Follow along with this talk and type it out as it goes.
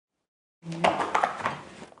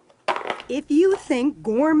If you think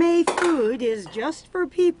gourmet food is just for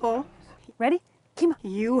people, ready?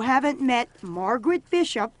 You haven't met Margaret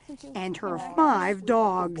Bishop and her 5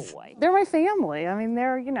 dogs. They're my family. I mean,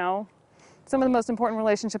 they're, you know, some of the most important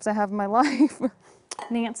relationships I have in my life.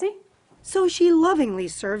 Nancy? So she lovingly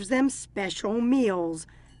serves them special meals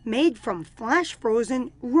made from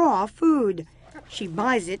flash-frozen raw food. She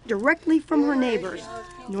buys it directly from her neighbors,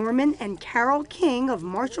 Norman and Carol King of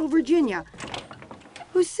Marshall, Virginia,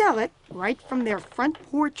 who sell it right from their front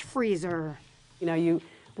porch freezer. You know, you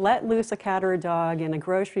let loose a cat or a dog in a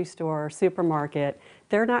grocery store or supermarket,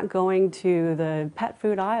 they're not going to the pet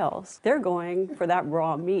food aisles. They're going for that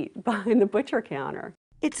raw meat behind the butcher counter.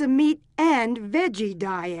 It's a meat and veggie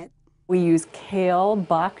diet. We use kale,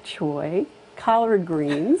 bok choy, collard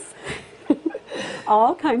greens,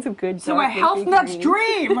 all kinds of good So a health nut's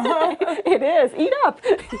dream! It is. Eat up!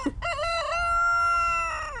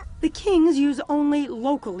 The Kings use only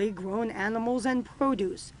locally grown animals and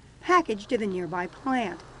produce, packaged in a nearby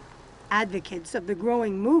plant. Advocates of the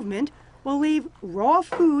growing movement believe raw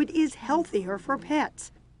food is healthier for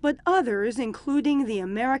pets, but others, including the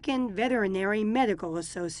American Veterinary Medical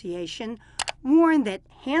Association, warn that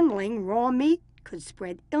handling raw meat could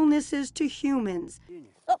spread illnesses to humans.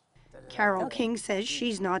 Carol King says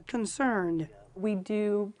she's not concerned. We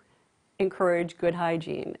do encourage good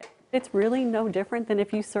hygiene. It's really no different than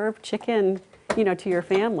if you serve chicken, you know, to your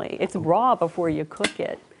family. It's raw before you cook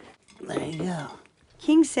it. There you go.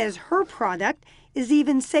 King says her product is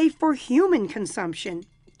even safe for human consumption.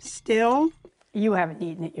 Still, You haven't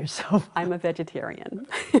eaten it yourself. I'm a vegetarian.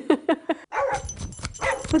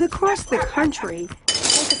 but across the country, Take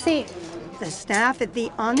a seat. the staff at the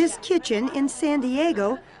Honest Kitchen in San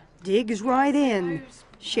Diego digs right in,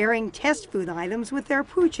 sharing test food items with their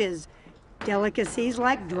pooches. Delicacies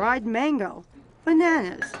like dried mango,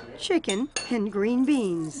 bananas, chicken, and green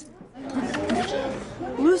beans.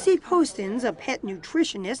 Lucy Postins, a pet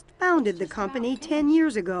nutritionist, founded the company 10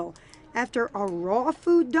 years ago after a raw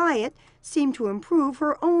food diet seemed to improve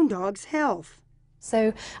her own dog's health.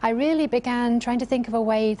 So I really began trying to think of a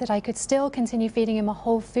way that I could still continue feeding him a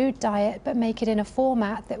whole food diet, but make it in a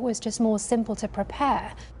format that was just more simple to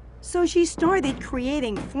prepare. So she started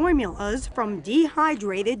creating formulas from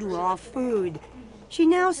dehydrated raw food. She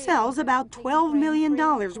now sells about $12 million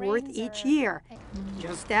worth each year.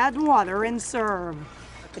 Just add water and serve.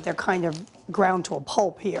 But they're kind of ground to a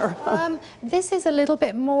pulp here. This is a little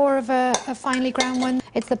bit more of a finely ground one.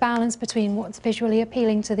 It's the balance between what's visually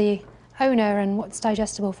appealing to the owner and what's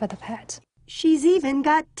digestible for the pet. She's even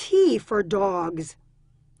got tea for dogs.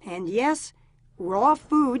 And yes, raw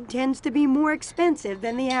food tends to be more expensive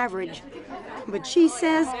than the average. But she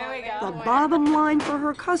says the bottom line for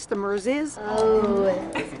her customers is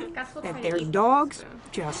that their dogs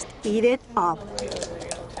just eat it up.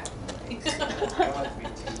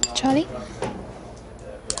 Charlie?